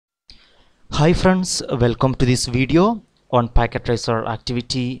Hi friends, welcome to this video on packet tracer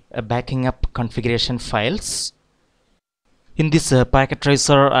activity backing up configuration files. In this packet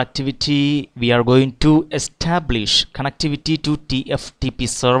tracer activity, we are going to establish connectivity to Tftp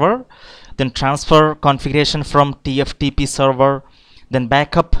server, then transfer configuration from Tftp server, then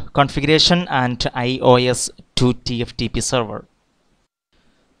backup configuration and iOS to Tftp server.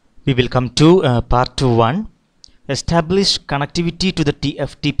 We will come to part 1. Establish connectivity to the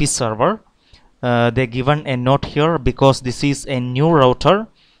Tftp server. They given a note here because this is a new router.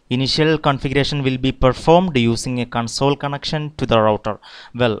 Initial configuration will be performed using a console connection to the router.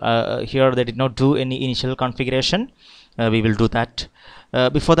 Well, here they did not do any initial configuration. We will do that.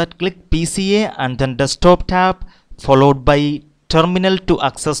 Before that, click PCA and then desktop tab followed by terminal to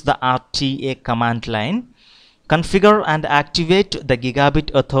access the RTA command line. Configure and activate the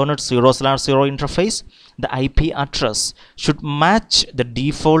Gigabit Ethernet 0/0 interface. The IP address should match the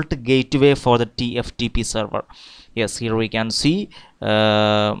default gateway for the Tftp server. Yes, here we can see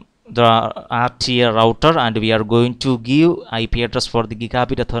the RTA router, and we are going to give IP address for the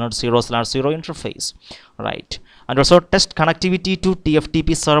Gigabit Ethernet 0/0 interface. Right, and also test connectivity to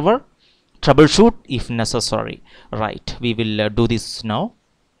Tftp server. Troubleshoot if necessary. Right, we will do this now.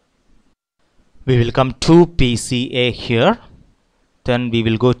 We will come to PCA here, then we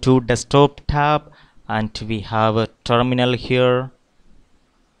will go to desktop tab and we have a terminal here.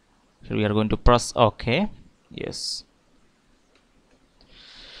 Here we are going to press OK. Yes.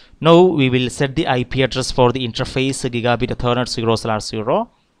 Now we will set the IP address for the interface Gigabit Ethernet 0/0.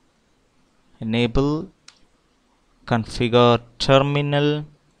 Enable, configure terminal,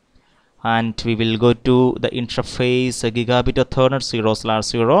 and we will go to the interface Gigabit Ethernet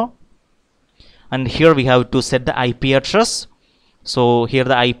 0/0. And here we have to set the IP address. So here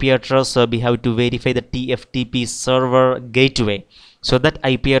the IP address we have to verify the Tftp server gateway. So that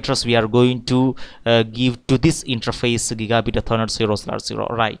IP address we are going to give to this interface Gigabit Ethernet 0/0.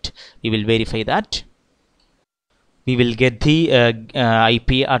 Right, we will verify that. We will get the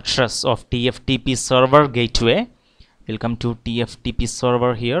IP address of Tftp server gateway. We'll come to Tftp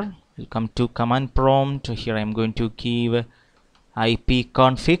server here. We'll come to command prompt. Here I am going to give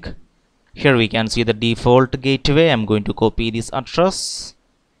ipconfig. Here we can see the default gateway. I'm going to copy this address.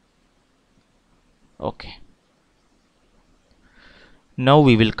 Okay. Now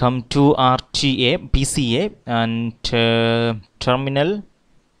we will come to RTA, PCA, and terminal.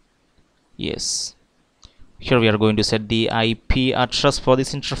 Yes. Here we are going to set the IP address for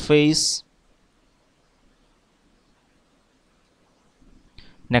this interface.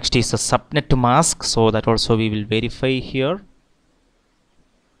 Next is a subnet mask, so that also we will verify here.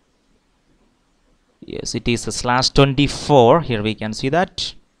 Yes, it is a /24. Here we can see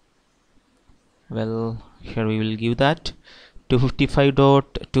that. Well, here we will give that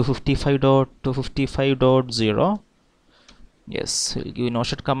 255.255.255.0. Yes, we'll give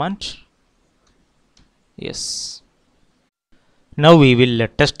noshut command. Yes. Now we will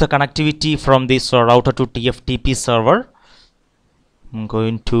test the connectivity from this router to Tftp server. I'm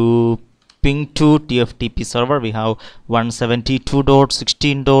going to ping to Tftp server. We have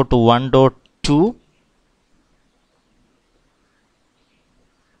 172.16.1.2.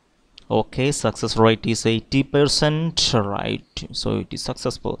 Okay, success rate is 80%. Right, so it is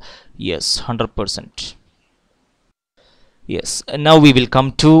successful. Yes, 100%. Yes, now we will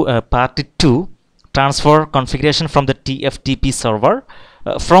come to part 2. Transfer configuration from the Tftp server.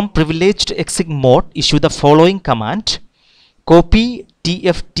 From privileged exec mode, issue the following command: copy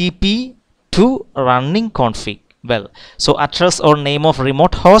Tftp to running config. Well, so address or name of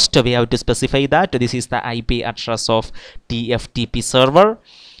remote host, we have to specify that this is the IP address of Tftp server.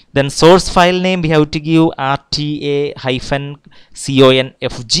 Then source file name we have to give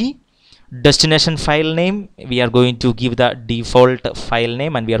RTA-confg. Destination file name we are going to give the default file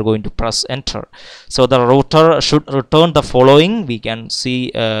name, and we are going to press enter. So the router should return the following. We can see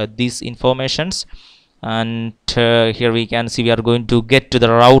these informations, and here we can see we are going to get to the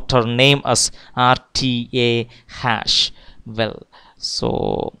router name as RTA hash. Well,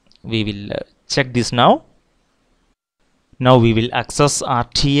 so we will check this now. Now we will access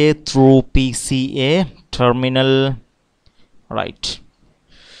RTA through PCA terminal. Right,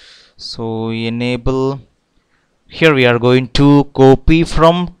 so enable. Here we are going to copy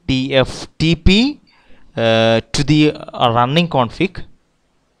from Tftp to the running config.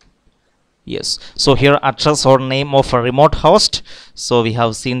 Yes, so here address or name of a remote host. So we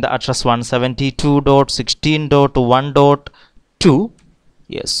have seen the address 172.16.1.2.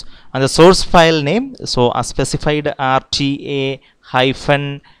 Yes, and the source file name, so as specified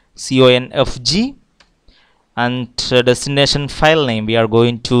RTA-confg. and destination file name, we are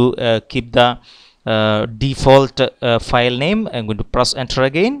going to keep the default file name. I'm going to press enter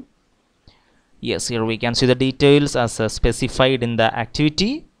again. Yes, here we can see the details as specified in the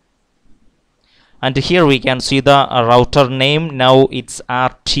activity, and here we can see the router name. Now it's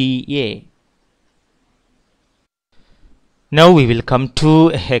RTA. Now we will come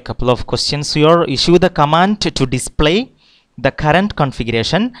to a couple of questions here. Issue the command to display the current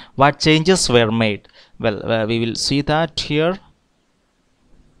configuration. What changes were made? Well, we will see that here.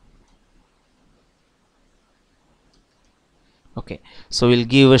 Okay, so we'll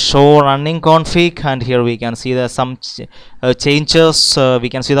give a show running config, and here we can see the some changes. We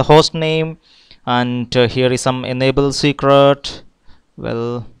can see the host name, and here is some enable secret.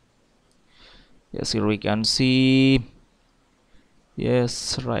 Well, yes, here we can see.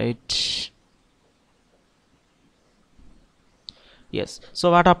 Yes, right. Yes,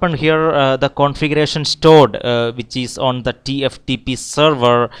 so what happened here, the configuration stored which is on the TFTP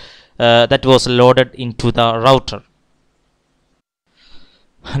server that was loaded into the router.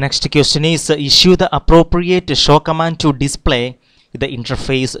 Next question is issue the appropriate show command to display the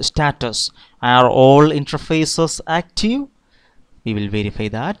interface status. Are all interfaces active? We will verify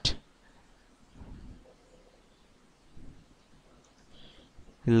that.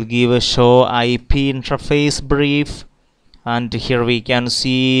 We'll give a show IP interface brief, and here we can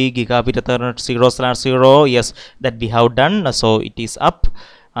see Gigabit Ethernet 0/0. Yes, that we have done, so it is up,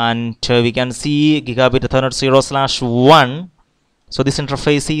 and we can see Gigabit Ethernet 0/1. So this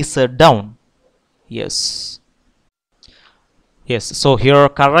interface is down. Yes. Yes, so here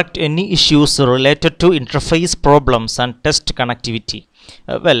correct any issues related to interface problems and test connectivity.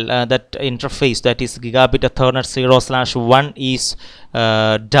 That interface, that is Gigabit Ethernet 0/1 is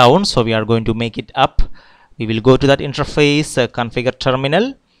down, so we are going to make it up. We will go to that interface, configure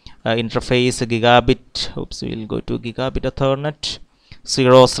terminal, interface Gigabit. Oops, we will go to Gigabit Ethernet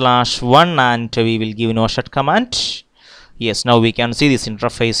 0/1, and we will give no shut command. Yes, now we can see this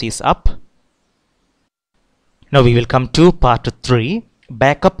interface is up. Now we will come to part 3,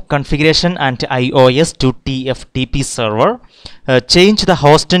 backup configuration and iOS to TFTP server. Change the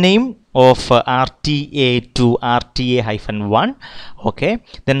host name of RTA to RTA-1. Okay,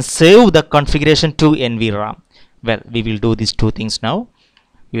 then save the configuration to NVRAM. Well, we will do these two things now.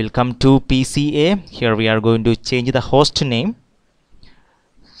 We will come to PCA. Here we are going to change the host name.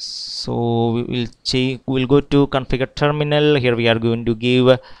 So we will go to configure terminal. Here we are going to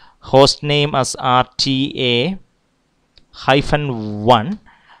give host name as RTA-1.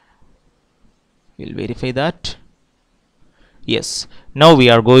 We'll verify that. Yes, now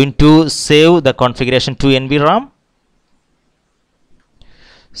we are going to save the configuration to NVRAM.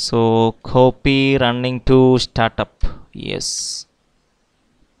 So copy running to startup. Yes.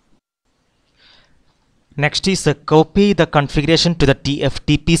 Next is copy the configuration to the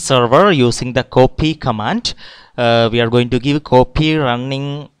TFTP server using the copy command. We are going to give copy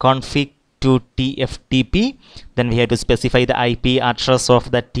running config to TFTP. Then we have to specify the IP address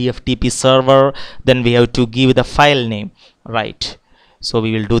of the TFTP server. Then we have to give the file name. Right. So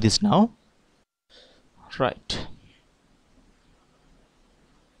we will do this now. Right.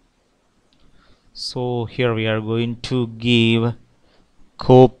 So here we are going to give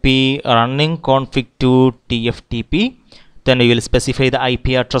copy running config to TFTP. Then we will specify the IP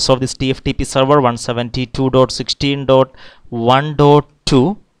address of this TFTP server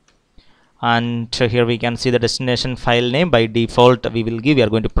 172.16.1.2, and here we can see the destination file name. By default we are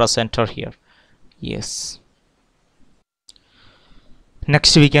going to press enter here. Yes.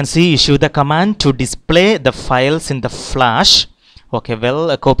 Next we can see issue the command to display the files in the flash. Okay,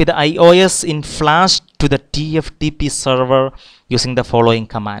 well, copy the iOS in flash to the TFTP server using the following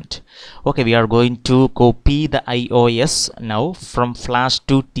command. Okay, we are going to copy the iOS now from flash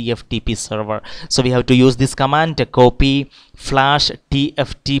to TFTP server. So we have to use this command, copy flash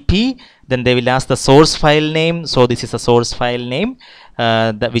TFTP. Then they will ask the source file name. So this is a source file name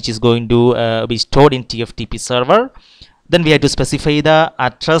which is going to be stored in TFTP server. Then we have to specify the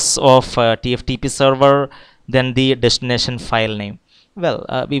address of TFTP server, then the destination file name. Well,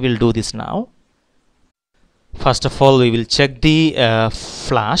 we will do this now. First of all, we will check the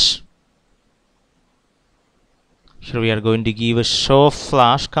flash. Here we are going to give a show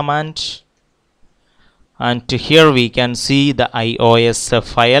flash command, and here we can see the iOS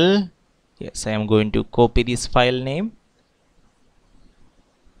file. Yes, I am going to copy this file name.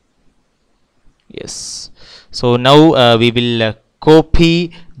 Yes, so now we will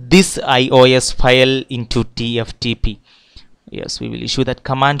copy this iOS file into TFTP. Yes, we will issue that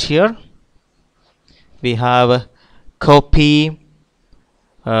command here. We have copy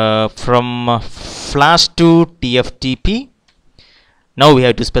from flash to TFTP. Now we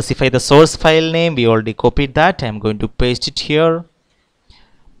have to specify the source file name. We already copied that. I'm going to paste it here.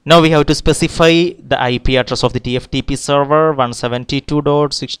 Now we have to specify the IP address of the TFTP server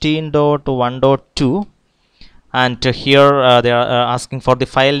 172.16.1.2, and here they are asking for the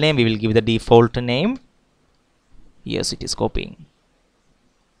file name. We will give the default name. Yes, it is copying.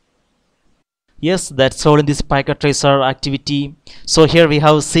 Yes, that's all in this packet tracer activity. So here we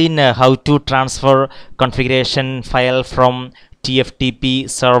have seen how to transfer configuration file from TFTP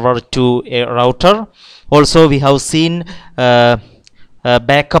server to a router. Also we have seen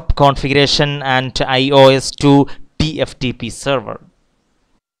backup configuration and iOS to TFTP server.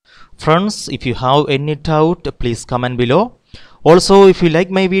 Friends, if you have any doubt, please comment below. Also, if you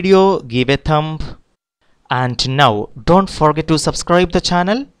like my video, give a thumb. And now don't forget to subscribe the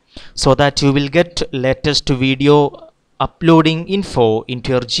channel so that you will get latest video uploading info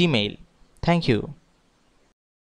into your Gmail. Thank you.